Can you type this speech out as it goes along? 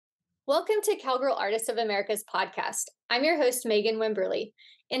Welcome to Cowgirl Artists of America's podcast. I'm your host, Megan Wimberly.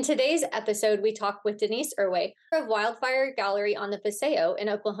 In today's episode, we talk with Denice Irway of Wildfire Gallery on the Paseo in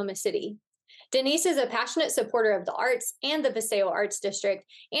Oklahoma City. Denice is a passionate supporter of the arts and the Paseo Arts District,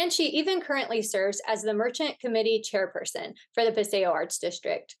 and she even currently serves as the Merchant Committee Chairperson for the Paseo Arts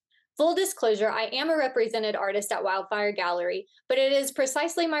District. Full disclosure, I am a represented artist at Wildfire Gallery, but it is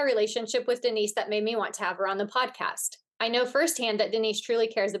precisely my relationship with Denice that made me want to have her on the podcast. I know firsthand that Denice truly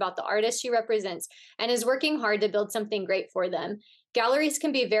cares about the artists she represents and is working hard to build something great for them. Galleries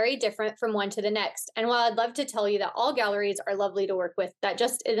can be very different from one to the next, and while I'd love to tell you that all galleries are lovely to work with, that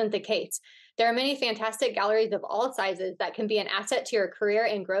just isn't the case. There are many fantastic galleries of all sizes that can be an asset to your career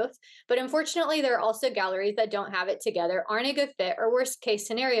and growth, but unfortunately, there are also galleries that don't have it together, aren't a good fit, or worst case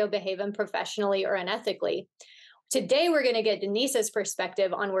scenario, behave unprofessionally or unethically. Today, we're going to get Denice's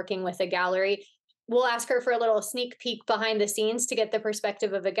perspective on working with a gallery. We'll ask her for a little sneak peek behind the scenes to get the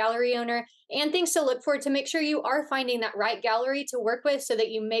perspective of a gallery owner and things to look for to make sure you are finding that right gallery to work with so that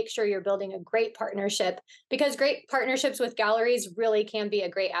you make sure you're building a great partnership, because great partnerships with galleries really can be a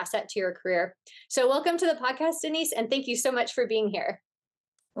great asset to your career. So welcome to the podcast, Denice, and thank you so much for being here.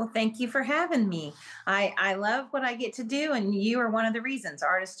 Well, thank you for having me. I love what I get to do, and you are one of the reasons.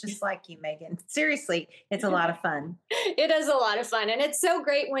 Artists just like you, Megan. Seriously, it's a lot of fun. It is a lot of fun. And it's so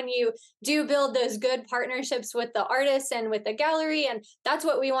great when you do build those good partnerships with the artists and with the gallery. And that's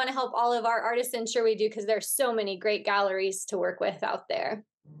what we want to help all of our artists ensure we do, because there's so many great galleries to work with out there.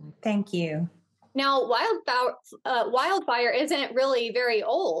 Thank you. Now, Wildfire isn't really very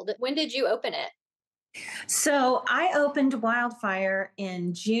old. When did you open it? So I opened Wildfire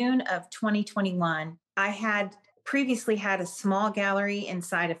in June of 2021. I had previously had a small gallery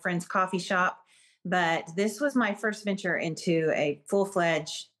inside a friend's coffee shop, but this was my first venture into a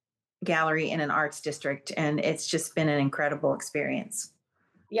full-fledged gallery in an arts district, and it's just been an incredible experience.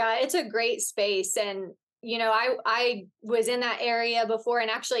 Yeah, it's a great space. And, I was in that area before and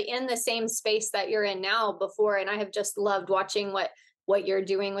actually in the same space that you're in now before. And I have just loved watching what you're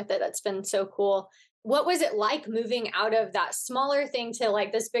doing with it. That's been so cool. What was it like moving out of that smaller thing to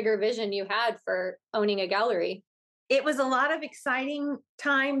like this bigger vision you had for owning a gallery? It was a lot of exciting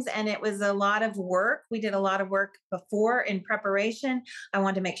times, and it was a lot of work. We did a lot of work before in preparation. I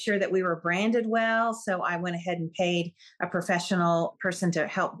wanted to make sure that we were branded well. So I went ahead and paid a professional person to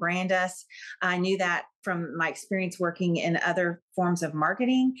help brand us. I knew that from my experience working in other forms of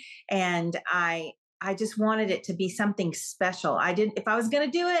marketing. And I just wanted it to be something special. If I was going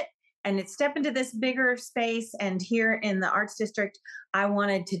to do it, and it step into this bigger space and here in the arts district, I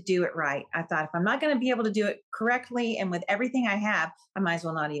wanted to do it right. I thought if I'm not going to be able to do it correctly and with everything I have, I might as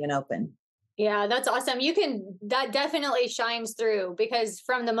well not even open. Yeah, that's awesome. That definitely shines through, because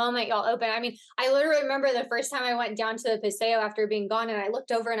from the moment y'all open, I mean, I literally remember the first time I went down to the Paseo after being gone, and I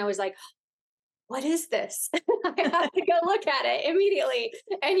looked over and I was like, what is this? I have to go look at it immediately.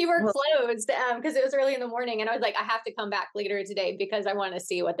 And you were closed because it was early in the morning. And I was like, I have to come back later today because I want to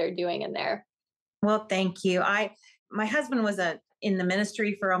see what they're doing in there. Well, thank you. My husband was in the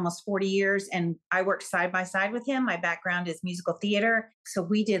ministry for almost 40 years, and I worked side by side with him. My background is musical theater. So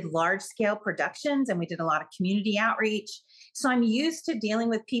we did large scale productions and we did a lot of community outreach. So I'm used to dealing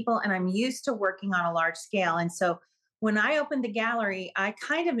with people and I'm used to working on a large scale. And so when I opened the gallery, I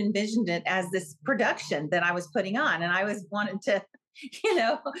kind of envisioned it as this production that I was putting on. And I was wanted to,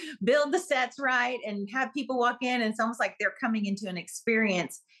 build the sets right and have people walk in. And it's almost like they're coming into an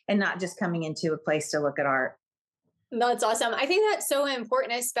experience and not just coming into a place to look at art. That's awesome. I think that's so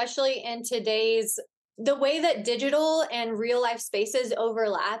important, especially in the way that digital and real life spaces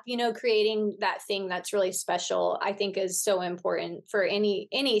overlap, creating that thing that's really special, I think is so important for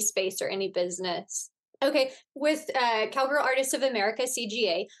any space or any business. Okay, with Cowgirl Artists of America,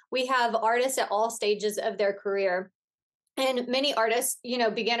 CGA, we have artists at all stages of their career. And many artists,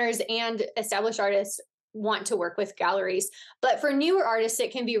 beginners and established artists want to work with galleries. But for newer artists,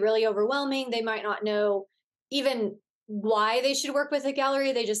 it can be really overwhelming. They might not know even why they should work with a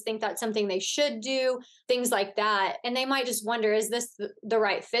gallery. They just think that's something they should do, things like that. And they might just wonder, is this the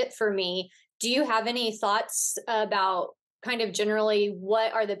right fit for me? Do you have any thoughts about kind of generally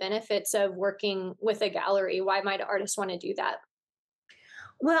what are the benefits of working with a gallery? Why might artists want to do that?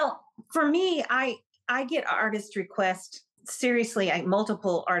 Well, for me, I get artist requests. Seriously,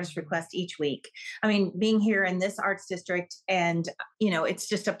 multiple artist requests each week. I mean, being here in this arts district, and it's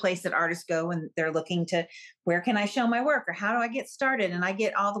just a place that artists go and they're looking to, where can I show my work or how do I get started? And I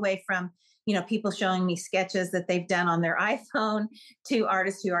get all the way from people showing me sketches that they've done on their iPhone to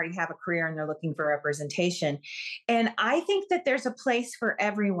artists who already have a career and they're looking for representation. And I think that there's a place for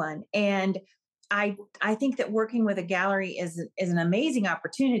everyone. And I think that working with a gallery is an amazing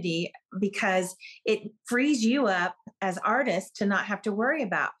opportunity because it frees you up as artists to not have to worry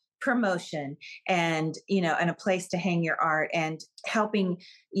about promotion and and a place to hang your art and helping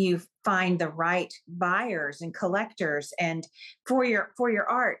you find the right buyers and collectors and for your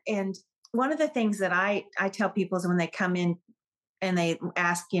art. And one of the things that I tell people is when they come in and they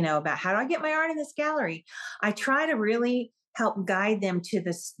ask, about how do I get my art in this gallery? I try to really help guide them to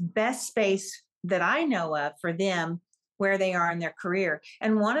the best space that I know of for them where they are in their career.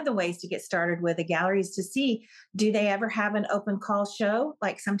 And one of the ways to get started with a gallery is to see, do they ever have an open call show?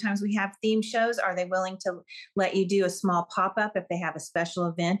 Like sometimes we have theme shows. Are they willing to let you do a small pop up if they have a special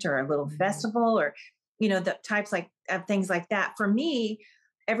event or a little festival or, the types like of things like that? For me,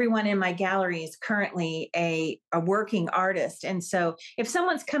 everyone in my gallery is currently a working artist. And so if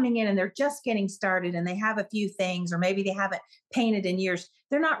someone's coming in and they're just getting started and they have a few things, or maybe they haven't painted in years,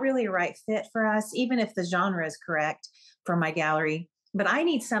 they're not really a right fit for us, even if the genre is correct for my gallery. But I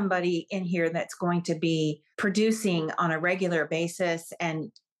need somebody in here that's going to be producing on a regular basis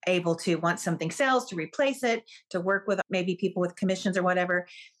and able to, once something sells, to replace it, to work with maybe people with commissions or whatever.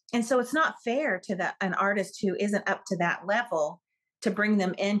 And so it's not fair to an artist who isn't up to that level to bring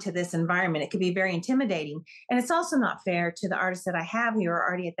them into this environment. It could be very intimidating. And it's also not fair to the artists that I have who are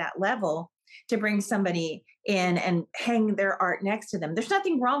already at that level to bring somebody in and hang their art next to them. There's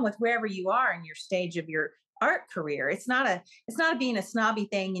nothing wrong with wherever you are in your stage of your art career. It's not being a snobby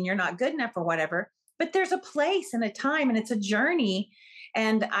thing and you're not good enough or whatever, but there's a place and a time and it's a journey.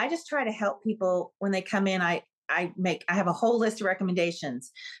 And I just try to help people when they come in. I have a whole list of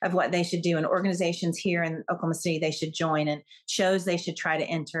recommendations of what they should do and organizations here in Oklahoma City they should join and shows they should try to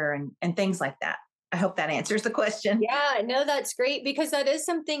enter and things like that. I hope that answers the question. Yeah, no, that's great because that is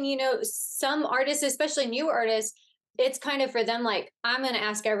something, some artists, especially new artists, it's kind of for them like, I'm going to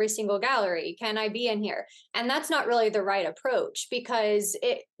ask every single gallery, can I be in here? And that's not really the right approach because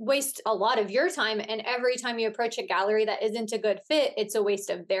it wastes a lot of your time. And every time you approach a gallery that isn't a good fit, it's a waste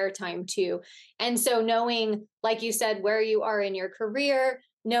of their time too. And so, knowing, like you said, where you are in your career,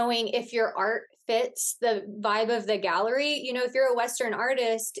 knowing if your art fits the vibe of the gallery, if you're a Western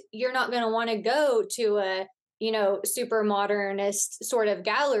artist, you're not going to want to go to a super modernist sort of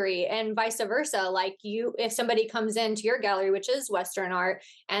gallery and vice versa. Like if somebody comes into your gallery, which is Western art,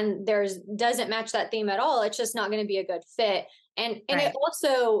 and there's doesn't match that theme at all, it's just not going to be a good fit. And Right. it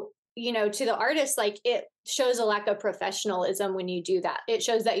also, to the artist, like it shows a lack of professionalism when you do that. It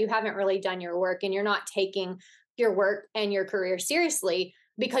shows that you haven't really done your work and you're not taking your work and your career seriously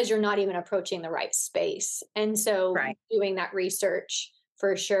because you're not even approaching the right space. And so Right. doing that research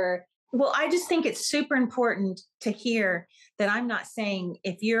for sure. Well, I just think it's super important to hear that I'm not saying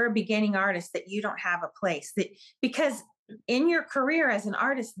if you're a beginning artist that you don't have a place, that because in your career as an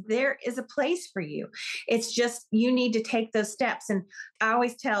artist there is a place for you. It's just you need to take those steps. And I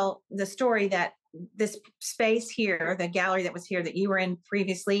always tell the story that this space here, the gallery that was here that you were in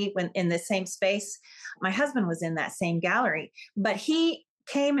previously, when in the same space, my husband was in that same gallery, but he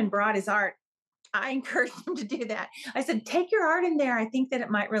came and brought his art. I encouraged him to do that. I said, take your art in there. I think that it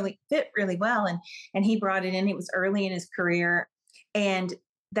might really fit really well. And he brought it in. It was early in his career. And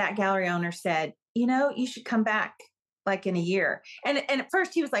that gallery owner said, you should come back like in a year. And at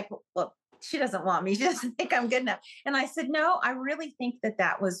first he was like, well, she doesn't want me. She doesn't think I'm good enough. And I said, no, I really think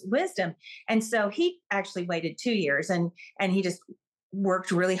that was wisdom. And so he actually waited 2 years and he just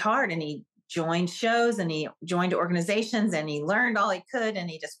worked really hard and he joined shows and he joined organizations and he learned all he could and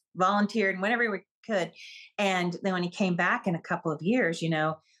he just volunteered whenever he could. And then when he came back in a couple of years, he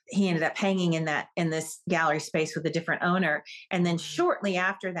ended up hanging in this gallery space with a different owner. And then shortly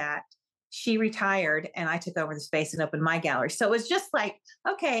after that, she retired and I took over the space and opened my gallery. So it was just like,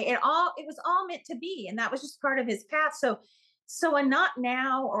 okay, it was all meant to be. And that was just part of his path. So a not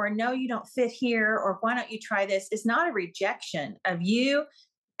now or a no, you don't fit here, or why don't you try this is not a rejection of you.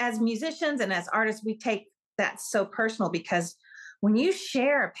 As musicians and as artists, we take that so personal because when you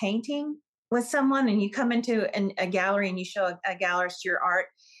share a painting with someone and you come into a gallery and you show a gallerist your art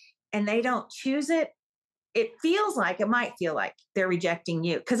and they don't choose it, it might feel like they're rejecting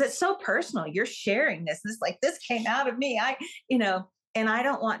you because it's so personal. You're sharing this like this came out of me. And I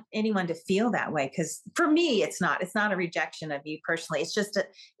don't want anyone to feel that way because for me, it's not a rejection of you personally. It's just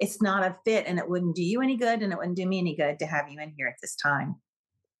it's not a fit and it wouldn't do you any good and it wouldn't do me any good to have you in here at this time.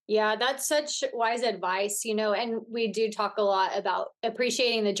 Yeah, that's such wise advice, and we do talk a lot about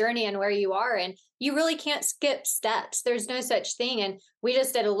appreciating the journey and where you are, and you really can't skip steps. There's no such thing. And we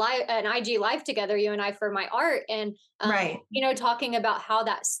just did an IG live together, you and I, for my art, and Right. talking about how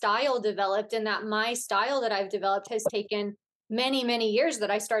that style developed and that my style that I've developed has taken many, many years that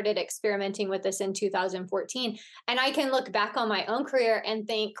I started experimenting with this in 2014. And I can look back on my own career and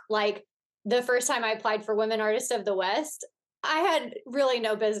think like the first time I applied for Women Artists of the West, I had really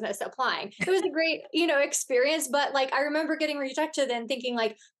no business applying. It was a great, experience, but like I remember getting rejected and thinking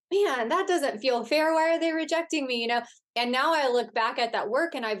like, man, that doesn't feel fair. Why are they rejecting me? And now I look back at that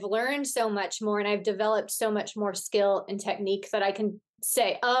work and I've learned so much more and I've developed so much more skill and technique that I can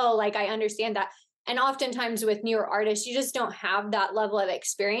say, oh, like I understand that. And oftentimes with newer artists, you just don't have that level of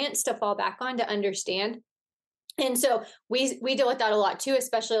experience to fall back on to understand. And so we deal with that a lot too,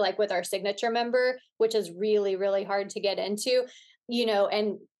 especially like with our signature member, which is really, really hard to get into,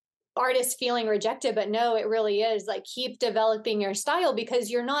 and artists feeling rejected. But no, it really is like keep developing your style because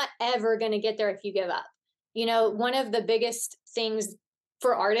you're not ever going to get there if you give up. One of the biggest things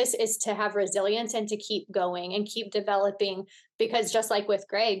for artists is to have resilience and to keep going and keep developing because just like with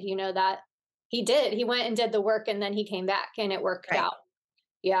Greg, that he went and did the work and then he came back and it worked Right. out.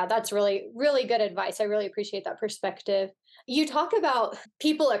 Yeah, that's really, really good advice. I really appreciate that perspective. You talk about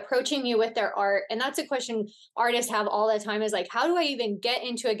people approaching you with their art, and that's a question artists have all the time is like, how do I even get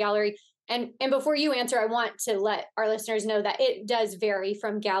into a gallery? And before you answer, I want to let our listeners know that it does vary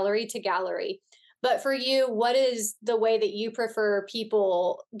from gallery to gallery. But for you, what is the way that you prefer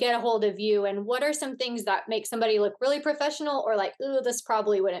people get a hold of you? And what are some things that make somebody look really professional or like, ooh, this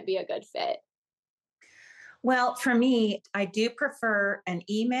probably wouldn't be a good fit? Well, for me, I do prefer an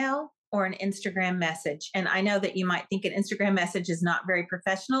email or an Instagram message. And I know that you might think an Instagram message is not very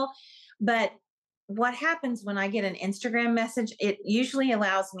professional, but what happens when I get an Instagram message, it usually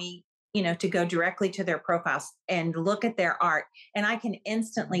allows me, to go directly to their profiles and look at their art. And I can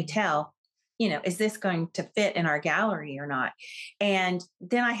instantly tell, is this going to fit in our gallery or not? And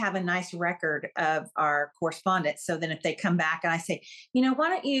then I have a nice record of our correspondence. So then if they come back and I say, why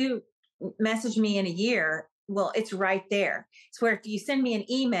don't you message me in a year? Well, it's right there. It's where if you send me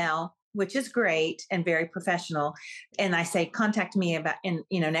an email, which is great and very professional, and I say contact me about in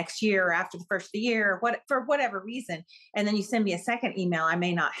next year or after the first of the year, what for whatever reason, and then you send me a second email, I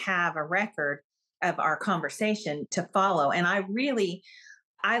may not have a record of our conversation to follow. And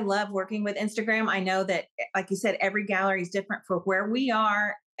I love working with Instagram. I know that, like you said, every gallery is different for where we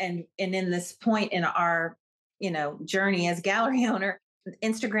are, and in this point in our journey as gallery owner.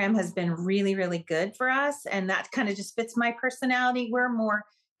 Instagram has been really, really good for us. And that kind of just fits my personality. We're a more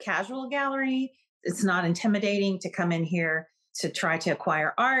casual gallery. It's not intimidating to come in here to try to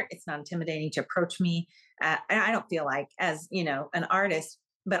acquire art. It's not intimidating to approach me. I don't feel like as, an artist,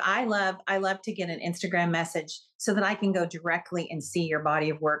 but I love to get an Instagram message so that I can go directly and see your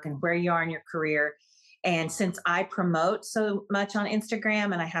body of work and where you are in your career. And since I promote so much on Instagram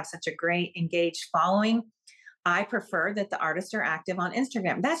and I have such a great engaged following, I prefer that the artists are active on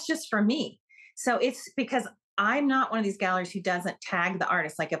Instagram. That's just for me. So it's because I'm not one of these galleries who doesn't tag the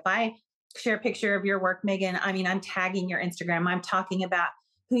artist. Like if I share a picture of your work, Megan, I mean, I'm tagging your Instagram. I'm talking about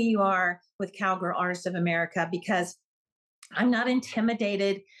who you are with Cowgirl Artists of America because I'm not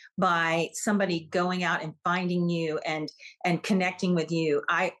intimidated by somebody going out and finding you and connecting with you.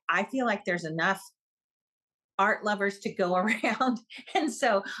 I feel like there's enough art lovers to go around. And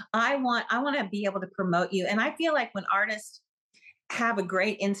so I want to be able to promote you. And I feel like when artists have a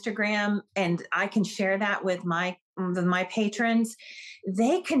great Instagram and I can share that with my patrons,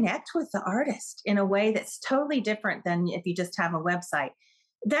 they connect with the artist in a way that's totally different than if you just have a website.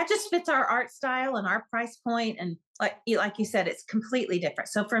 That just fits our art style and our price point, and like you said, it's completely different.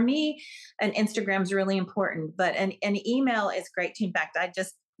 So for me, an Instagram is really important, but an email is great too. In fact, I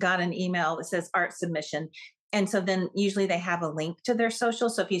just got an email that says art submission. And so then usually they have a link to their social.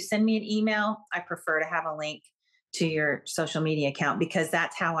 So if you send me an email, I prefer to have a link to your social media account because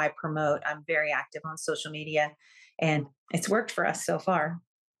that's how I promote. I'm very active on social media and it's worked for us so far.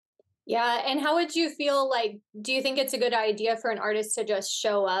 Yeah. And how would you feel like, do you think it's a good idea for an artist to just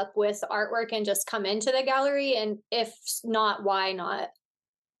show up with artwork and just come into the gallery? And if not, why not?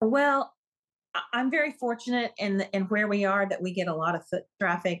 Well, I'm very fortunate in where we are that we get a lot of foot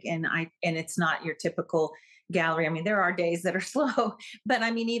traffic, and it's not your typical gallery. I mean, there are days that are slow, but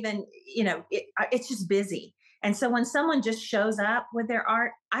I mean, even it's just busy. And so when someone just shows up with their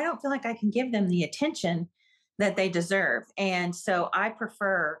art, I don't feel like I can give them the attention that they deserve. And so I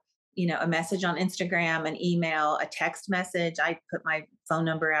prefer a message on Instagram, an email, a text message. I put my phone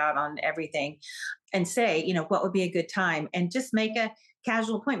number out on everything and say, what would be a good time and just make a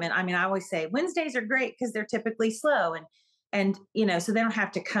casual appointment. I mean, I always say Wednesdays are great because they're typically slow and so they don't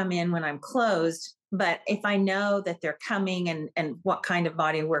have to come in when I'm closed. But if I know that they're coming and what kind of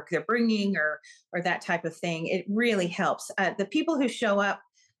body of work they're bringing or that type of thing, it really helps. The people who show up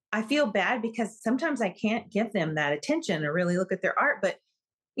I feel bad because sometimes I can't give them that attention or really look at their art. But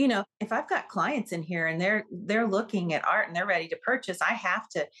if I've got clients in here and they're looking at art and they're ready to purchase, I have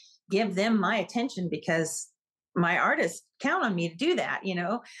to give them my attention because my artists count on me to do that.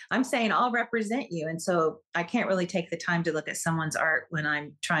 I'm saying I'll represent you. And so I can't really take the time to look at someone's art when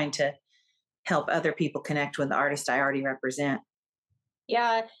I'm trying to help other people connect with the artist I already represent.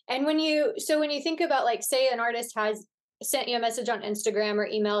 Yeah. And when you think about, like, say an artist has sent you a message on Instagram or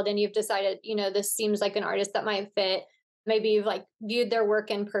emailed and you've decided, this seems like an artist that might fit. Maybe you've like viewed their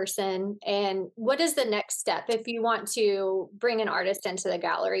work in person. And what is the next step if you want to bring an artist into the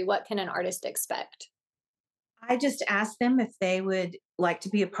gallery? What can an artist expect? I just asked them if they would like to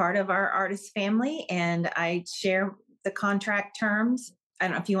be a part of our artist family, and I share the contract terms. I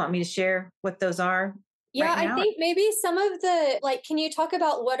don't know if you want me to share what those are Yeah, right I now. think maybe some of the, like, can you talk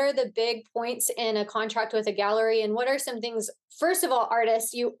about what are the big points in a contract with a gallery and what are some things? First of all,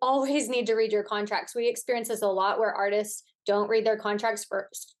 artists, you always need to read your contracts. We experience this a lot where artists don't read their contracts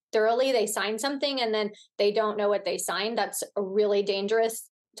first thoroughly. They sign something and then they don't know what they signed. That's a really dangerous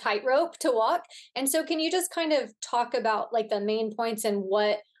tightrope to walk. And so, can you just kind of talk about like the main points and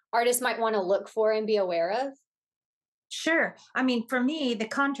what artists might want to look for and be aware of? Sure. I mean, for me, the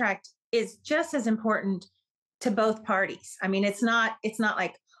contract is just as important to both parties. I mean, it's not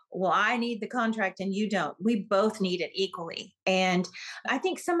like, well, I need the contract and you don't. We both need it equally. And I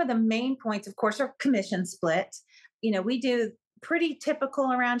think some of the main points, of course, are commission split. We do pretty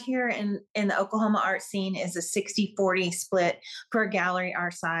typical around here in the Oklahoma art scene is a 60-40 split for a gallery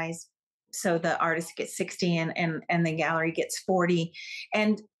our size. So the artist gets 60 and the gallery gets 40.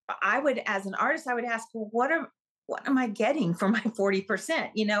 And I would, as an artist, I would ask, well, what am I getting for my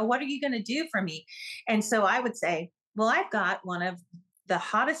 40%? What are you going to do for me? And so I would say, well, I've got one of the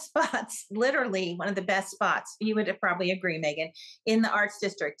hottest spots, literally one of the best spots. You would probably agree, Megan, in the arts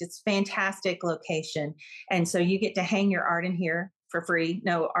district. It's fantastic location. And so you get to hang your art in here for free,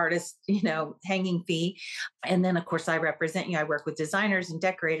 no artist, hanging fee. And then of course I represent you. I work with designers and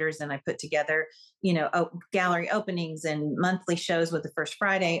decorators and I put together, gallery openings and monthly shows with the First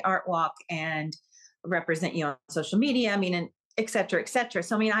Friday art walk and represent you on social media. I mean, and et cetera, et cetera.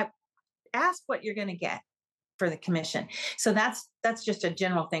 So, I mean, I ask what you're going to get for the commission. So that's just a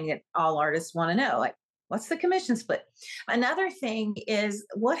general thing that all artists want to know. Like, what's the commission split? Another thing is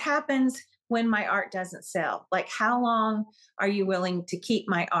what happens when my art doesn't sell? Like, how long are you willing to keep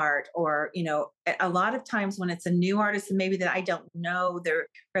my art? Or, a lot of times when it's a new artist and maybe that I don't know their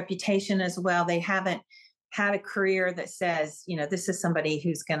reputation as well, they haven't had a career that says, this is somebody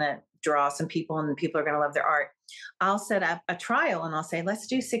who's going to draw some people and people are going to love their art. I'll set up a trial and I'll say, let's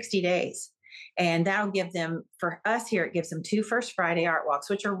do 60 days. And that'll give them, for us here, it gives them 2 First Friday art walks,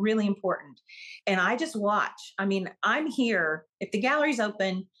 which are really important. And I just watch. I mean, I'm here. If the gallery's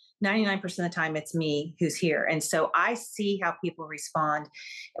open, 99% of the time it's me who's here. And so I see how people respond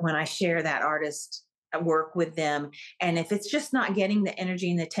when I share that artist work with them. And if it's just not getting the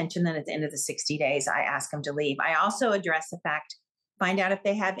energy and the attention, then at the end of the 60 days, I ask them to leave. I also address the fact, find out if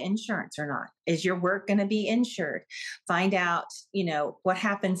they have insurance or not. Is your work going to be insured? Find out, what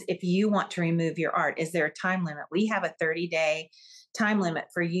happens if you want to remove your art. Is there a time limit? We have a 30-day time limit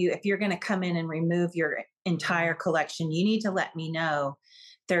for you. If you're going to come in and remove your entire collection, you need to let me know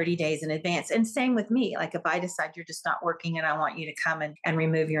 30 days in advance. And same with me. Like if I decide you're just not working and I want you to come and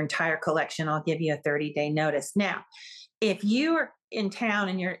remove your entire collection, I'll give you a 30-day notice. Now, if you are in town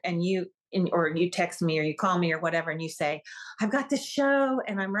or you text me or you call me or whatever, and you say, I've got this show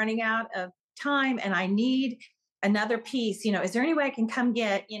and I'm running out of time and I need another piece, is there any way I can come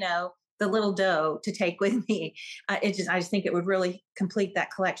get, the little dough to take with me? I just think it would really complete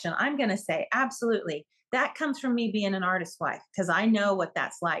that collection. I'm going to say, absolutely. That comes from me being an artist wife, because I know what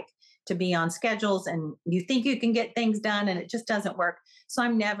that's like to be on schedules and you think you can get things done and it just doesn't work. So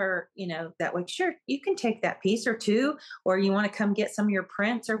I'm never, that way. Sure, you can take that piece or two, or you want to come get some of your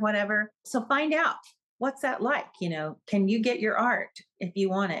prints or whatever. So find out what's that like? Can you get your art if you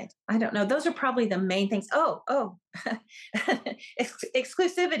want it? I don't know. Those are probably the main things. Oh,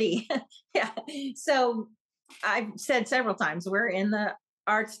 exclusivity. Yeah. So I've said several times, we're in the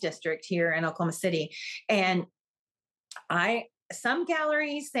arts district here in Oklahoma City. And some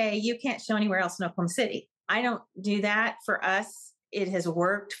galleries say you can't show anywhere else in Oklahoma City. I don't do that. For us, it has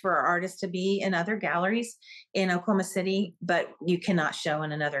worked for our artists to be in other galleries in Oklahoma City, but you cannot show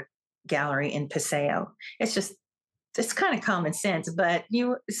in another gallery in Paseo. It's kind of common sense, but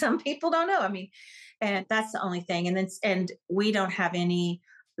some people don't know. I mean, and that's the only thing. And we don't have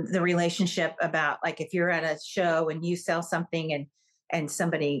the relationship about, like, if you're at a show and you sell something and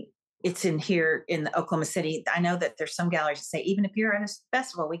somebody it's in here in the Oklahoma City. I know that there's some galleries that say, even if you're at a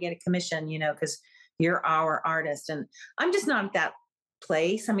festival, we get a commission, because you're our artist. And I'm just not at that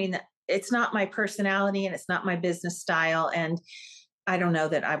place. I mean, it's not my personality and it's not my business style. And I don't know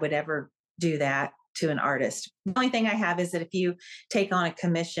that I would ever do that to an artist. The only thing I have is that if you take on a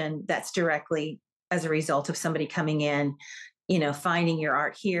commission that's directly as a result of somebody coming in, finding your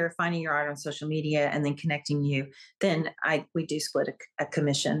art here, finding your art on social media, and then connecting you, then we do split a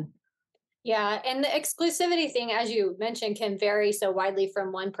commission. Yeah, and the exclusivity thing, as you mentioned, can vary so widely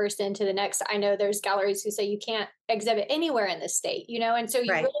from one person to the next. I know there's galleries who say you can't exhibit anywhere in the state, and so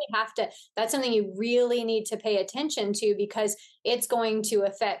you Right. really have to, that's something you really need to pay attention to because it's going to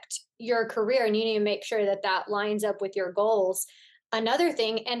affect your career and you need to make sure that that lines up with your goals. Another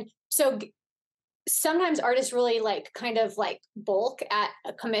thing, and so sometimes artists really like kind of like bulk at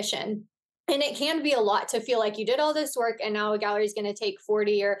a commission, and it can be a lot to feel like you did all this work and now a gallery is going to take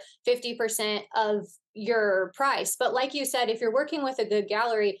 40 or 50% of your price. But like you said, if you're working with a good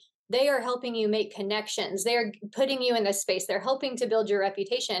gallery, they are helping you make connections, they're putting you in this space, they're helping to build your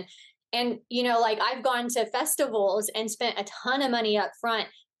reputation. And like I've gone to festivals and spent a ton of money up front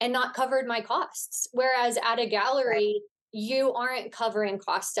and not covered my costs, whereas at a Right. gallery you aren't covering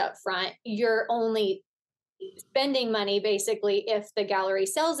costs up front, you're only spending money basically if the gallery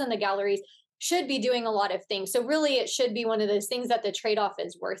sells, and the galleries should be doing a lot of things. So really it should be one of those things that the trade-off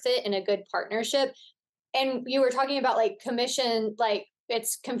is worth it in a good partnership. And you were talking about like commission, like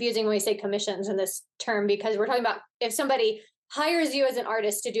it's confusing when we say commissions in this term because we're talking about if somebody hires you as an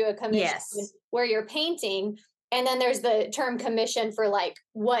artist to do a commission Yes. where you're painting, and then there's the term commission for like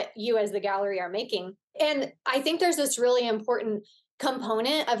what you as the gallery are making. And I think there's this really important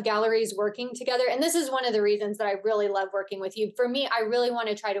component of galleries working together. And this is one of the reasons that I really love working with you. For me, I really want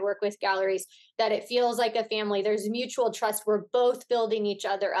to try to work with galleries that it feels like a family. There's mutual trust. We're both building each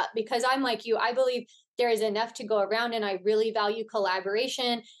other up because I'm like you. I believe there is enough to go around, and I really value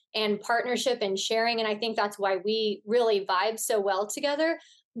collaboration and partnership and sharing. And I think that's why we really vibe so well together.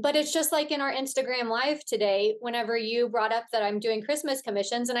 But it's just like in our Instagram live today, whenever you brought up that I'm doing Christmas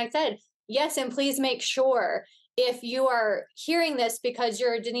commissions, and I said, yes, and please make sure if you are hearing this because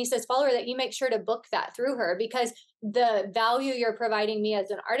you're Denice's follower that you make sure to book that through her because the value you're providing me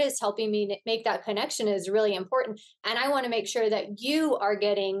as an artist, helping me make that connection is really important. And I want to make sure that you are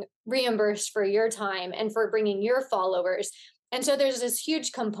getting reimbursed for your time and for bringing your followers. And so there's this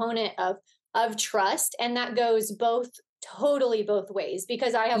huge component of trust, and that goes totally both ways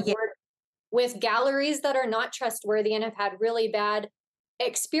because I have Yeah. worked with galleries that are not trustworthy and have had really bad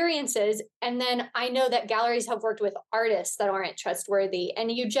experiences. And then I know that galleries have worked with artists that aren't trustworthy.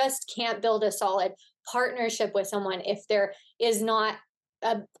 And you just can't build a solid partnership with someone if there is not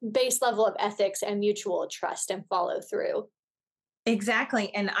a base level of ethics and mutual trust and follow through.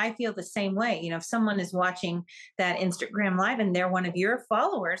 Exactly. And I feel the same way. If someone is watching that Instagram live and they're one of your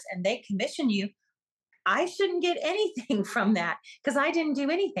followers and they commission you, I shouldn't get anything from that because I didn't do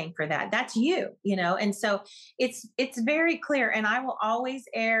anything for that. That's you. And so it's very clear. And I will always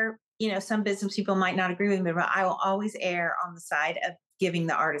err, some business people might not agree with me, but I will always err on the side of giving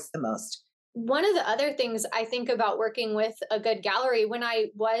the artist the most. One of the other things I think about working with a good gallery, when I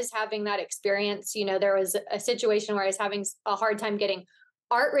was having that experience, there was a situation where I was having a hard time getting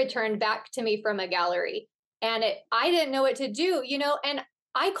art returned back to me from a gallery. And I didn't know what to do, and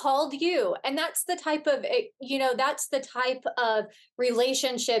I called you. And that's the type of, that's the type of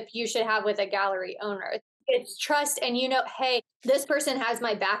relationship you should have with a gallery owner. It's trust. And, hey, this person has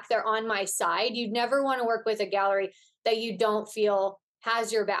my back. They're on my side. You'd never want to work with a gallery that you don't feel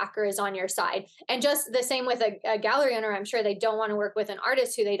has your back or is on your side. And just the same with a gallery owner, I'm sure they don't want to work with an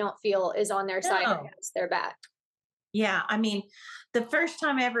artist who they don't feel is on their side or No. has their back. Yeah. I mean, the first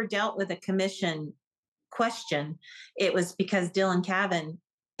time I ever dealt with a commission question, it was because Dylan Cavan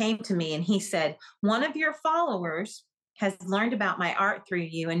came to me and he said, one of your followers has learned about my art through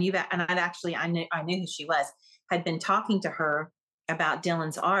you. And I knew who she was, had been talking to her about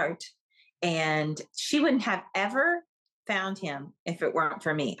Dylan's art. And she wouldn't have ever found him if it weren't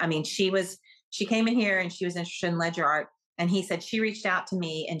for me. I mean, she came in here and she was interested in ledger art. And he said she reached out to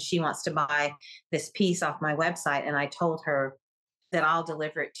me and she wants to buy this piece off my website. And I told her that I'll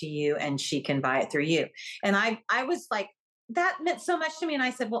deliver it to you and she can buy it through you. And I was like, that meant so much to me. And I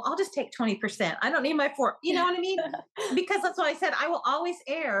said, well, I'll just take 20%. I don't need my four. You know what I mean? Because that's what I said. I will always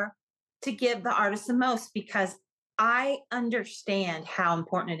err to give the artist the most because I understand how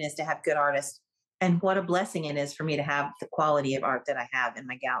important it is to have good artists and what a blessing it is for me to have the quality of art that I have in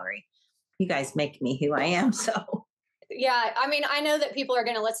my gallery. You guys make me who I am. So Yeah, I mean, I know that people are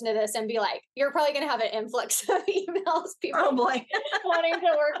going to listen to this and be like, you're probably going to have an influx of emails, Oh people boy. wanting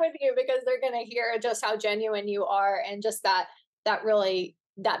to work with you because they're going to hear just how genuine you are and just that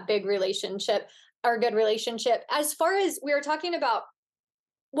big relationship or good relationship. As far as we were talking about,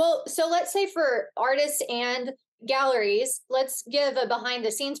 well, so let's say for artists and galleries, let's give a behind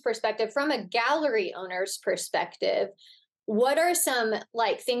the scenes perspective from a gallery owner's perspective. What are some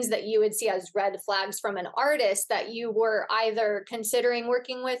like things that you would see as red flags from an artist that you were either considering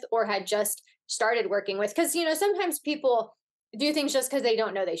working with or had just started working with? Because, sometimes people do things just because they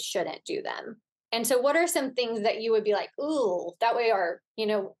don't know they shouldn't do them. And so, what are some things that you would be like, ooh, that way our,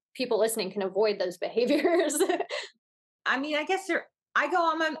 people listening can avoid those behaviors? I mean, I guess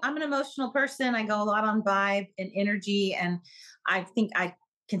I'm an emotional person. I go a lot on vibe and energy. And I think I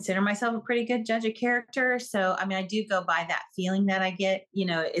consider myself a pretty good judge of character. So, I mean, I do go by that feeling that I get,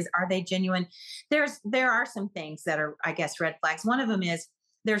 are they genuine? There are some things that are, I guess, red flags. One of them is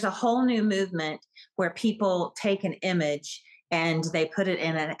there's a whole new movement where people take an image and they put it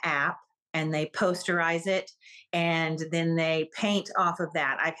in an app and they posterize it and then they paint off of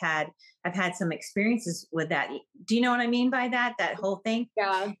that. I've had some experiences with that. Do you know what I mean by that? That whole thing.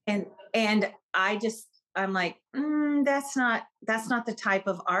 Yeah. And I'm like, that's not the type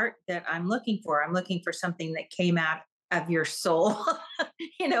of art that I'm looking for. I'm looking for something that came out of your soul.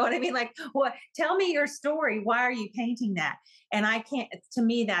 You know what I mean? Like, what? Tell me your story. Why are you painting that? And I can't. To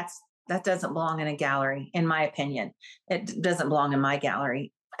me, that doesn't belong in a gallery, in my opinion. It doesn't belong in my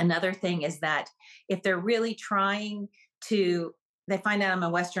gallery. Another thing is that if they're really trying to, they find out I'm a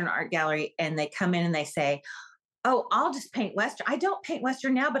Western art gallery and they come in and they say, oh, I'll just paint Western. I don't paint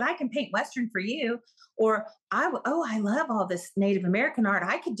Western now, but I can paint Western for you. Or I love all this Native American art.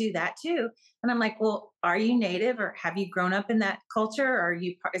 I could do that too. And I'm like, well, are you Native or have you grown up in that culture? Or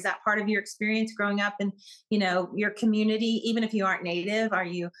is that part of your experience growing up in, your community? Even if you aren't Native, are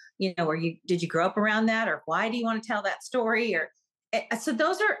you, did you grow up around that? Or why do you want to tell that story? Or so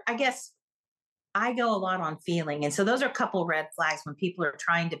those are, I guess, I go a lot on feeling. And so those are a couple red flags when people are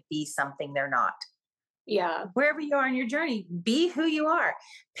trying to be something they're not. Yeah. Wherever you are in your journey, be who you are.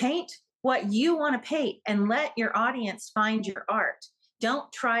 Paint what you want to paint and let your audience find your art.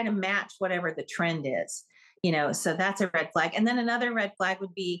 Don't try to match whatever the trend is. So that's a red flag. And then another red flag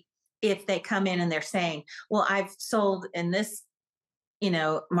would be if they come in and they're saying, well, I've sold in this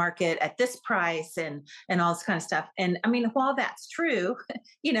market at this price and all this kind of stuff. And I mean, while that's true,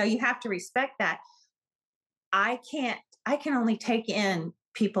 you have to respect that. I can only take in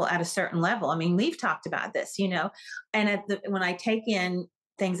people at a certain level. I mean, we've talked about this, and when I take in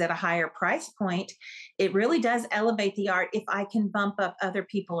things at a higher price point, it really does elevate the art if I can bump up other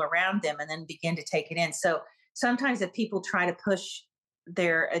people around them and then begin to take it in. So sometimes if people try to push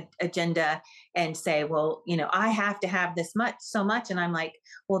their agenda and say, well, I have to have so much. And I'm like,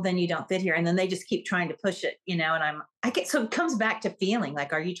 well, then you don't fit here. And then they just keep trying to push it, and so it comes back to feeling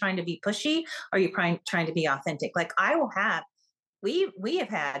like, are you trying to be pushy? Or are you trying to be authentic? Like we have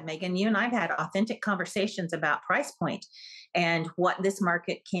had, Megan, you and I've had authentic conversations about price point and what this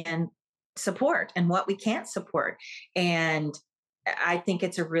market can support and what we can't support. And I think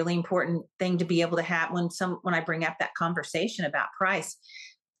it's a really important thing to be able to have when I bring up that conversation about price.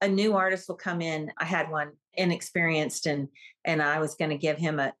 A new artist will come in. I had one inexperienced and I was going to give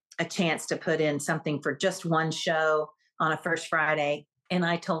him a chance to put in something for just one show on a first Friday. And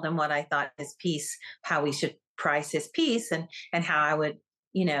I told him what I thought his piece, how we should price his piece and how I would,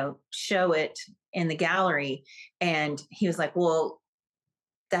 show it in the gallery. And he was like, well,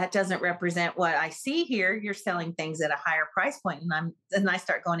 that doesn't represent what I see here. You're selling things at a higher price point. And I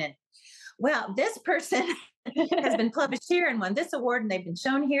start going in, well, this person has been published here and won this award and they've been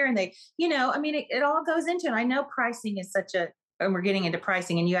shown here. And they, I mean, it all goes into it. I know pricing is and we're getting into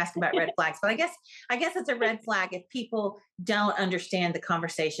pricing and you asked about red flags, but I guess it's a red flag if people don't understand the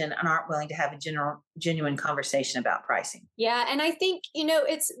conversation and aren't willing to have a genuine conversation about pricing. Yeah. And I think,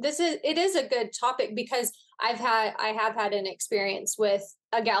 it is a good topic because I have had an experience with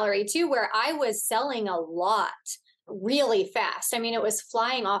a gallery too, where I was selling a lot really fast. I mean, it was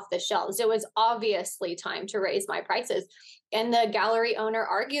flying off the shelves. It was obviously time to raise my prices. And the gallery owner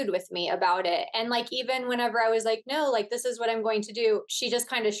argued with me about it. And like, even whenever I was like, no, like, this is what I'm going to do, she just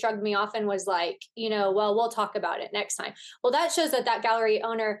kind of shrugged me off and was like, well, we'll talk about it next time. Well, that shows that gallery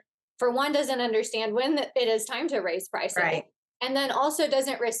owner, for one, doesn't understand when it is time to raise prices. Right. And then also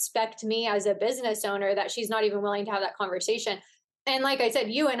doesn't respect me as a business owner, that she's not even willing to have that conversation. And like I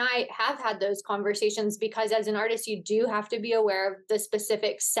said, you and I have had those conversations because as an artist, you do have to be aware of the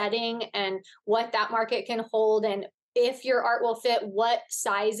specific setting and what that market can hold. And if your art will fit, what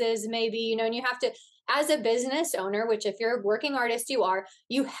sizes maybe, and you have to as a business owner, which if you're a working artist,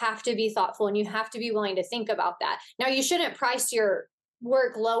 you have to be thoughtful and you have to be willing to think about that. Now, you shouldn't price your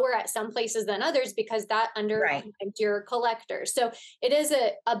work lower at some places than others because that Right. undermines your collectors. So it is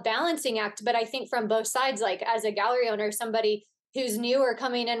a balancing act. But I think from both sides, like as a gallery owner, somebody who's new or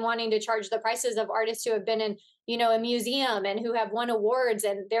coming in wanting to charge the prices of artists who have been in, a museum and who have won awards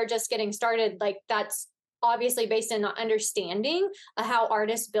and they're just getting started, like that's obviously based on understanding how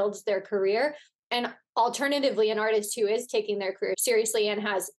artists builds their career. And alternatively, an artist who is taking their career seriously and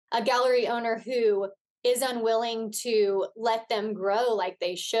has a gallery owner who is unwilling to let them grow like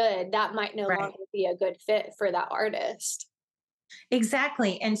they should, that might no Right. longer be a good fit for that artist.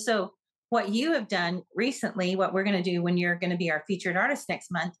 Exactly. And so, what you have done recently, what we're going to do when you're going to be our featured artist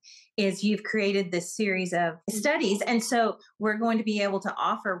next month, is you've created this series of studies. And so, we're going to be able to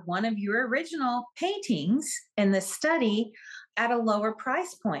offer one of your original paintings in the study at a lower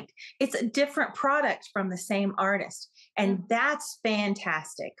price point. It's a different product from the same artist. And that's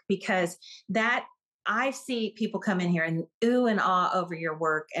fantastic because that I see people come in here and ooh and ah over your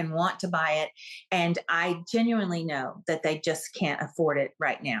work and want to buy it. And I genuinely know that they just can't afford it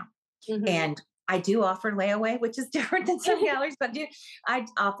right now. Mhm. And I do offer layaway, which is different than some galleries, but I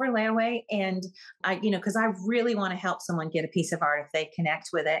offer layaway, and because I really want to help someone get a piece of art if they connect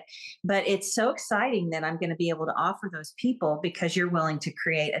with it. But it's so exciting that I'm going to be able to offer those people because you're willing to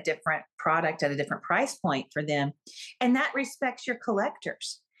create a different product at a different price point for them, and that respects your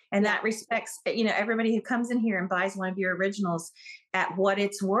collectors. And Yeah. that respects, everybody who comes in here and buys one of your originals at what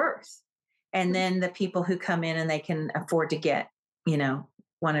it's worth. And then the people who come in and they can afford to get, you know,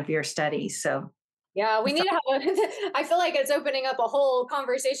 one of your studies. So Yeah, we so need to have I feel like it's opening up a whole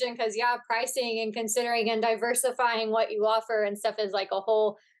conversation because yeah, pricing and considering and diversifying what you offer and stuff is like a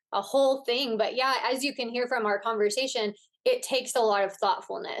whole thing. But yeah, as you can hear from our conversation, it takes a lot of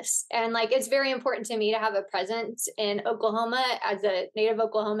thoughtfulness. And like it's very important to me to have a presence in Oklahoma as a native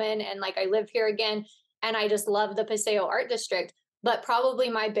Oklahoman. And like I live here again and I just love the Paseo Art District. But probably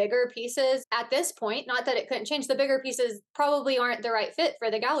my bigger pieces at this point, not that it couldn't change, the bigger pieces probably aren't the right fit for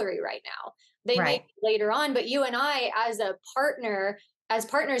the gallery right now. They may right. be later on, but you and I, as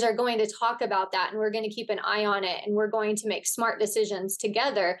partners, are going to talk about that and we're going to keep an eye on it and we're going to make smart decisions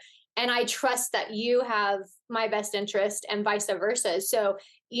together. And I trust that you have my best interest and vice versa. So,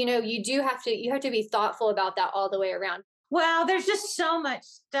 you have to be thoughtful about that all the way around. Well, there's just so much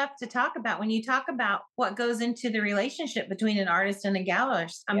stuff to talk about when you talk about what goes into the relationship between an artist and a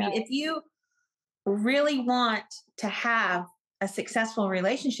gallerist. I Yeah. mean, if you really want to have a successful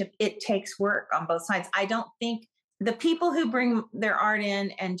relationship, it takes work on both sides. I don't think the people who bring their art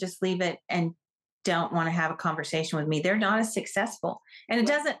in and just leave it and don't want to have a conversation with me, they're not as successful. And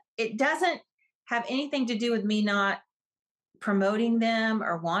it doesn't have anything to do with me not promoting them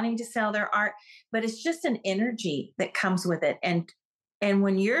or wanting to sell their art, but it's just an energy that comes with it. And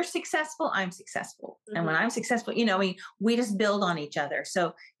when you're successful, I'm successful. And when Mhm. I'm successful, we just build on each other.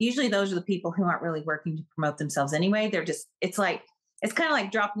 So usually those are the people who aren't really working to promote themselves anyway. It's kind of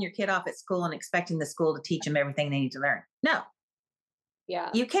like dropping your kid off at school and expecting the school to teach them everything they need to learn. No,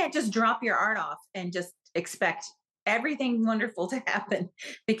 Yeah. you can't just drop your art off and just expect everything wonderful to happen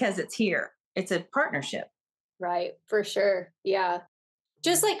because it's here. It's a partnership. Right. For sure. Yeah.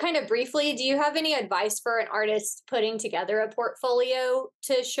 Just like kind of briefly, do you have any advice for an artist putting together a portfolio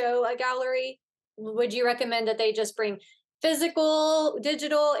to show a gallery? Would you recommend that they just bring physical,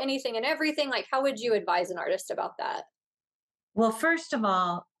 digital, anything and everything? Like, how would you advise an artist about that? Well, first of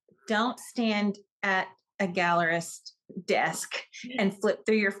all, don't stand at a gallerist desk and flip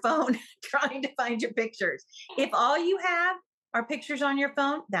through your phone trying to find your pictures. If all you have are pictures on your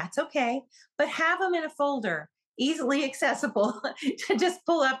phone, that's okay, but have them in a folder, easily accessible to just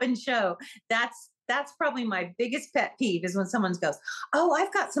pull up and show. That's probably my biggest pet peeve is when someone goes, "Oh,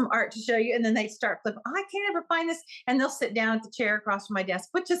 I've got some art to show you," and then they start flipping. "Oh, I can't ever find this," and they'll sit down at the chair across from my desk,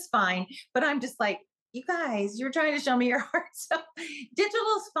 which is fine. But I'm just like, you guys, you're trying to show me your art. So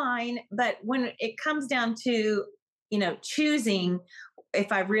digital's fine. But when it comes down to, choosing if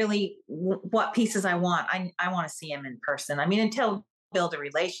I really, what pieces I want, I want to see them in person. I mean, until build a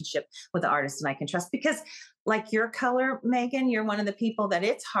relationship with the artist and I can trust because like your color, Megan, you're one of the people that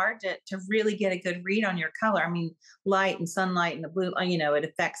it's hard to really get a good read on your color. I mean, light and sunlight and the blue, it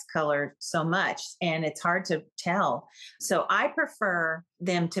affects color so much and it's hard to tell. So I prefer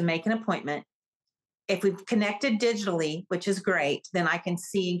them to make an appointment. If we've connected digitally, which is great, then I can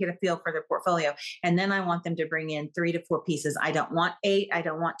see and get a feel for their portfolio. And then I want them to bring in 3 to 4 pieces. I don't want 8. I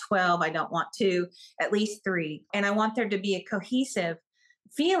don't want 12. I don't want 2, at least 3. And I want there to be a cohesive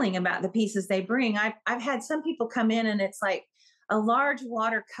feeling about the pieces they bring. I've had some people come in and it's like a large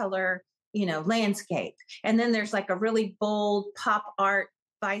watercolor landscape. And then there's like a really bold pop art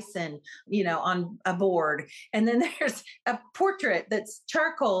bison, on a board. And then there's a portrait that's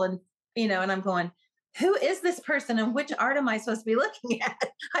charcoal and I'm going, who is this person and which art am I supposed to be looking at?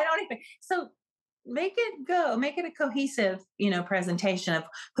 I don't even. So make it a cohesive, presentation of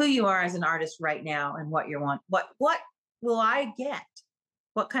who you are as an artist right now and what you want. What will I get?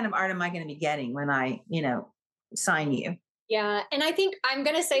 What kind of art am I going to be getting when I, sign you? Yeah. And I think I'm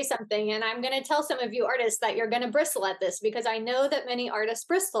going to say something, and I'm going to tell some of you artists that you're going to bristle at this, because I know that many artists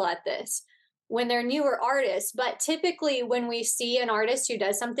bristle at this when they're newer artists. But typically, when we see an artist who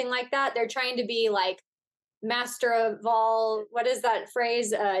does something like that, they're trying to be like master of all, what is that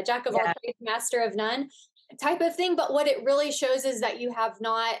phrase? Jack of all Yeah, trades, master of none type of thing. But what it really shows is that you have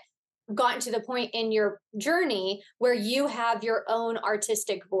not gotten to the point in your journey where you have your own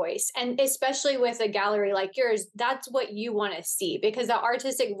artistic voice. And especially with a gallery like yours, that's what you want to see, because the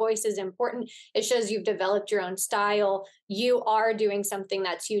artistic voice is important. It shows you've developed your own style. You are doing something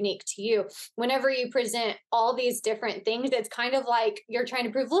that's unique to you. Whenever you present all these different things, it's kind of like you're trying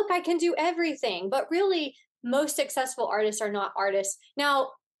to prove, look, I can do everything. But really, most successful artists are not artists.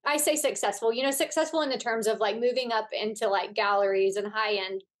 Now, I say successful, successful in the terms of like moving up into like galleries and high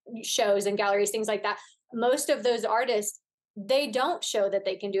end shows and galleries, things like that. Most of those artists, they don't show that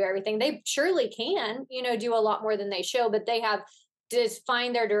they can do everything. They surely can, do a lot more than they show, but they have just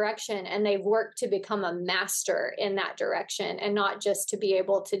find their direction, and they've worked to become a master in that direction, and not just to be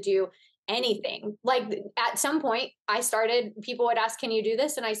able to do anything. Like at some point I started, people would ask, can you do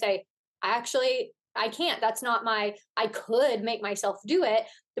this? And I say, I can't. That's not my, I could make myself do it,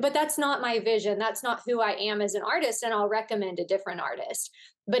 but that's not my vision. That's not who I am as an artist. And I'll recommend a different artist.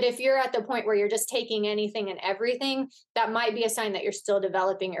 But if you're at the point where you're just taking anything and everything, that might be a sign that you're still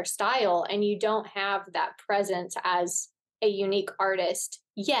developing your style and you don't have that presence as a unique artist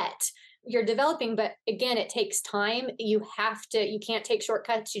yet. You're developing, but again, it takes time. You can't take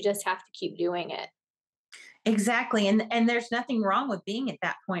shortcuts. You just have to keep doing it. exactly. And there's nothing wrong with being at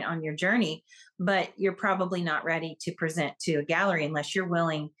that point on your journey, but you're probably not ready to present to a gallery unless you're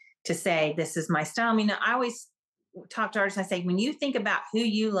willing to say, this is my style. I mean, I always talk to artists. I say, when you think about who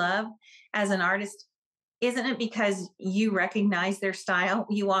you love as an artist, isn't it because you recognize their style?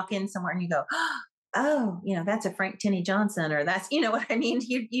 You walk in somewhere and you go, oh, that's a Frank Tinney Johnson, or that's, what I mean?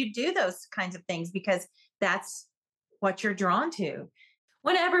 You do those kinds of things because that's what you're drawn to.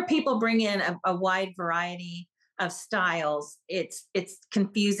 Whenever people bring in a wide variety of styles, it's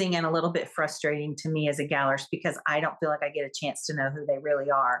confusing and a little bit frustrating to me as a gallerist because I don't feel like I get a chance to know who they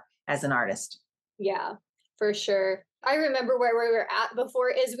really are as an artist. Yeah, for sure. I remember where we were at before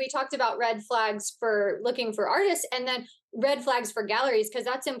is we talked about red flags for looking for artists, and then red flags for galleries, because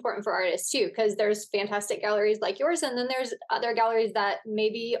that's important for artists too, because there's fantastic galleries like yours, and then there's other galleries that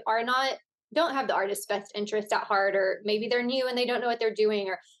maybe don't have the artist's best interest at heart, or maybe they're new and they don't know what they're doing,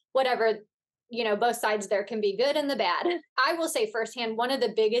 or whatever. Both sides there can be good and the bad. I will say firsthand, one of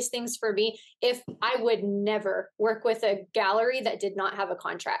the biggest things for me, if I would never work with a gallery that did not have a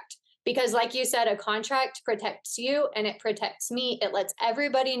contract, because like you said, a contract protects you and it protects me. It lets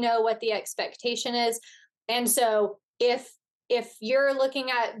everybody know what the expectation is. And so if you're looking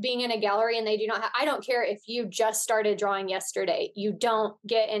at being in a gallery and they do not have, I don't care if you just started drawing yesterday, you don't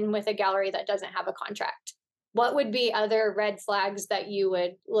get in with a gallery that doesn't have a contract. What would be other red flags that you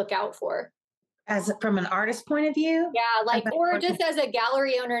would look out for? As from an artist point of view, Yeah, like, about or working. just as a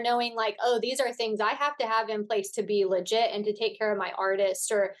gallery owner, knowing like, oh, these are things I have to have in place to be legit and to take care of my artists.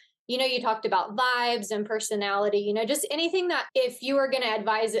 Or, you talked about vibes and personality, just anything that if you were going to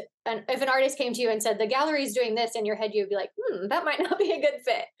advise, and if an artist came to you and said, the gallery's doing this in your head, you'd be like, that might not be a good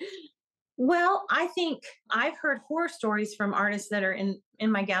fit. Well, I think I've heard horror stories from artists that are in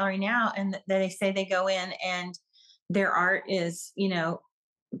my gallery now, and that they say they go in and their art is,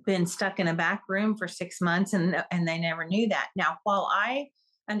 been stuck in a back room for 6 months, and they never knew that. Now, while I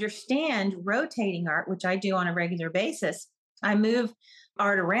understand rotating art, which I do on a regular basis, I move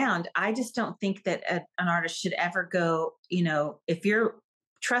art around. I just don't think that an artist should ever go, if you're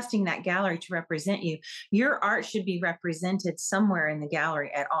trusting that gallery to represent you, your art should be represented somewhere in the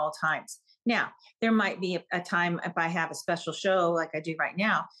gallery at all times. Now, there might be a time if I have a special show like I do right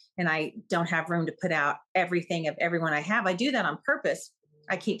now, and I don't have room to put out everything of everyone I have. I do that on purpose.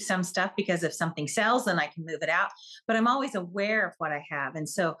 I keep some stuff because if something sells, then I can move it out. But I'm always aware of what I have. And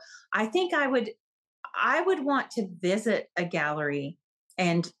so I think I would want to visit a gallery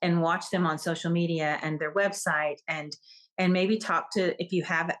and watch them on social media and their website, and maybe talk to, if you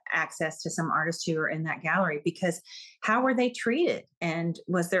have access to some artists who are in that gallery, because how were they treated, and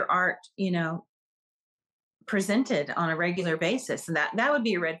was their art presented on a regular basis. And that would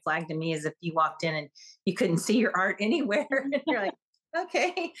be a red flag to me, is if you walked in and you couldn't see your art anywhere and you're like,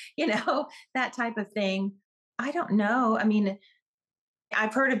 okay, that type of thing. I don't know. I mean,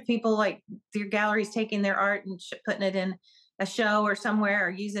 I've heard of people like their galleries taking their art and putting it in a show or somewhere, or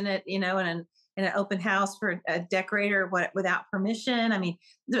using it, in an open house for a decorator without permission. I mean,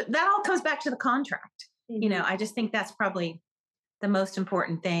 that all comes back to the contract. Mhm. I just think that's probably the most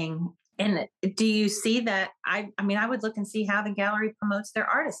important thing. And do you see that? I mean, I would look and see how the gallery promotes their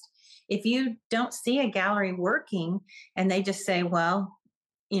artist. If you don't see a gallery working and they just say, well,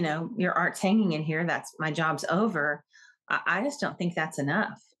 your art's hanging in here, that's my job's over. I just don't think that's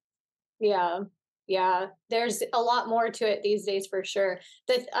enough. Yeah. Yeah. There's a lot more to it these days for sure.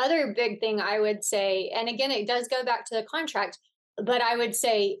 The other big thing I would say, and again, it does go back to the contract, but I would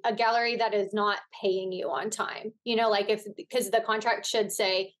say a gallery that is not paying you on time, like if, because the contract should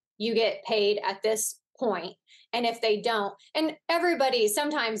say you get paid at this point. And if they don't, and everybody,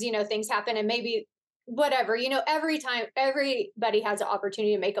 sometimes, things happen and maybe whatever, every time everybody has an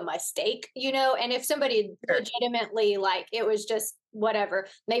opportunity to make a mistake, and if somebody Sure. legitimately, like, it was just whatever,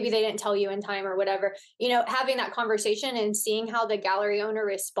 maybe they didn't tell you in time or whatever, having that conversation and seeing how the gallery owner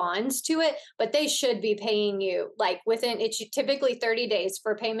responds to it. But they should be paying you like within, it's typically 30 days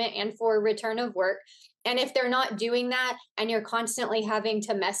for payment and for return of work. And if they're not doing that and you're constantly having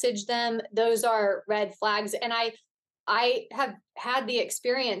to message them, those are red flags. And I have had the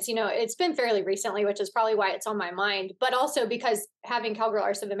experience, it's been fairly recently, which is probably why it's on my mind, but also because having Cowgirl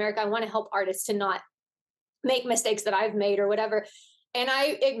Artists of America, I want to help artists to not make mistakes that I've made or whatever. And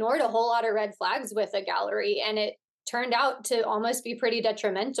I ignored a whole lot of red flags with a gallery, and it turned out to almost be pretty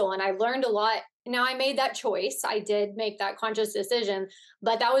detrimental. And I learned a lot. Now, I made that choice. I did make that conscious decision,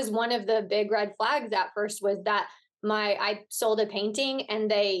 but that was one of the big red flags at first, was that I sold a painting and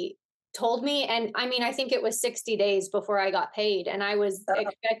they told me, and I mean, I think it was 60 days before I got paid, and I was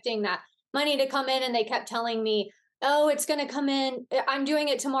expecting that money to come in, and they kept telling me, oh, it's going to come in. I'm doing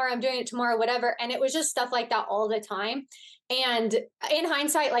it tomorrow. I'm doing it tomorrow, whatever. And it was just stuff like that all the time. And in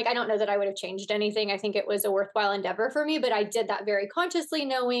hindsight, like, I don't know that I would have changed anything. I think it was a worthwhile endeavor for me, but I did that very consciously,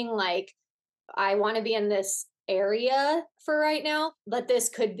 knowing like I want to be in this area for right now, but this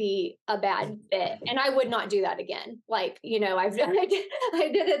could be a bad fit. And I would not do that again. Like, I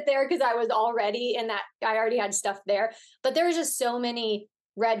did it there because I was already in that, I already had stuff there, but there was just so many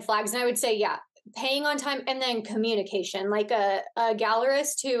red flags. And I would say, yeah, paying on time, and then communication. Like a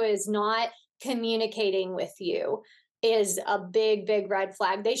gallerist who is not communicating with you is a big, big red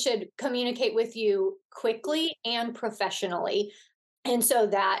flag. They should communicate with you quickly and professionally. And so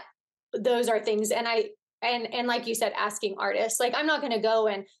that those are things. And and like you said, asking artists, like, I'm not going to go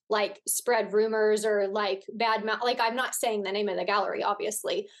and like spread rumors or like bad mouth. Like, I'm not saying the name of the gallery,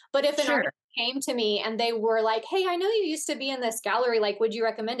 obviously, but if an Sure. artist came to me and they were like, hey, I know you used to be in this gallery, like, would you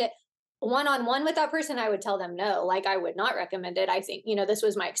recommend it? One on one with that person, I would tell them no, like, I would not recommend it. I think, this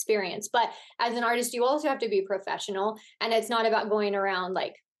was my experience. But as an artist, you also have to be professional. And it's not about going around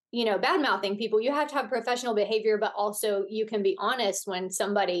like, bad mouthing people. You have to have professional behavior, but also you can be honest when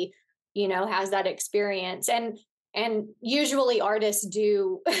somebody, has that experience. And usually artists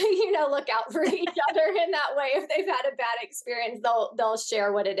do, look out for each other in that way. If they've had a bad experience, they'll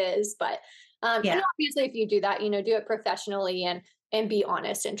share what it is. But and Yeah. obviously, if you do that, do it professionally and be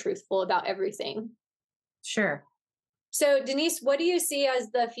honest and truthful about everything. Sure. So, Denice, what do you see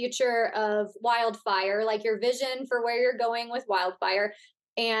as the future of Wildfire, like your vision for where you're going with Wildfire?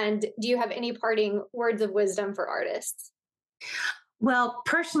 And do you have any parting words of wisdom for artists? Well,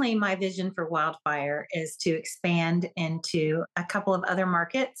 personally, my vision for Wildfire is to expand into a couple of other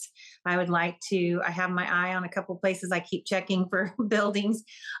markets. I have my eye on a couple of places. I keep checking for buildings.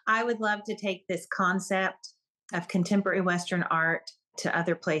 I would love to take this concept of contemporary Western art to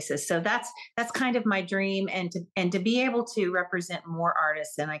other places. So that's kind of my dream, and to be able to represent more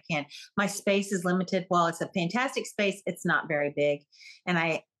artists than I can. My space is limited. While it's a fantastic space, it's not very big. And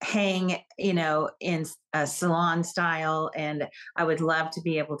I hang, in a salon style, and I would love to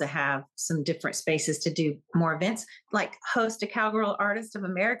be able to have some different spaces to do more events, like host a Cowgirl Artist of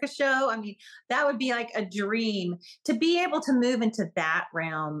America show. I mean, that would be like a dream, to be able to move into that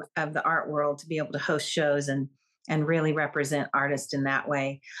realm of the art world, to be able to host shows and really represent artists in that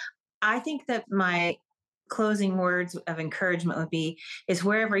way. I think that my closing words of encouragement would be, is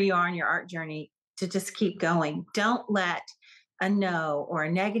wherever you are in your art journey, to just keep going. Don't let a no or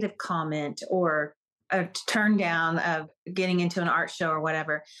a negative comment or a turn down of getting into an art show or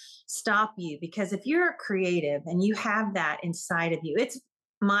whatever stop you. Because if you're a creative and you have that inside of you, it's,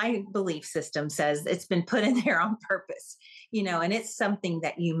 my belief system says it's been put in there on purpose, and it's something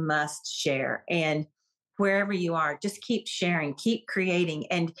that you must share. And wherever you are, just keep sharing, keep creating.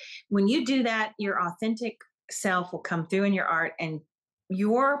 And when you do that, your authentic self will come through in your art, and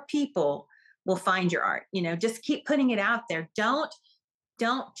your people will find your art. Just keep putting it out there. Don't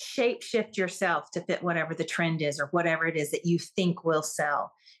shape shift yourself to fit whatever the trend is or whatever it is that you think will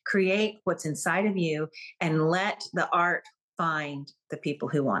sell. Create what's inside of you and let the art find the people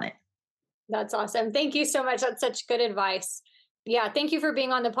who want it. That's awesome. Thank you so much. That's such good advice. Yeah, thank you for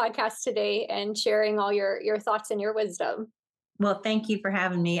being on the podcast today and sharing all your thoughts and your wisdom. Well, thank you for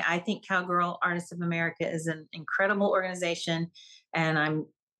having me. I think Cowgirl Artists of America is an incredible organization, and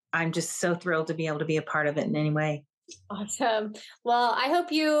I'm just so thrilled to be able to be a part of it in any way. Awesome. Well, I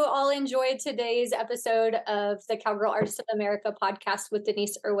hope you all enjoyed today's episode of the Cowgirl Artists of America podcast with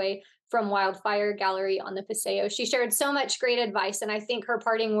Denice Irway from Wildfire Gallery on the Paseo. She shared so much great advice, and I think her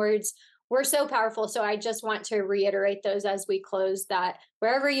parting words were so powerful. So I just want to reiterate those as we close, that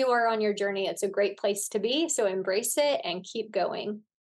wherever you are on your journey, it's a great place to be. So embrace it and keep going.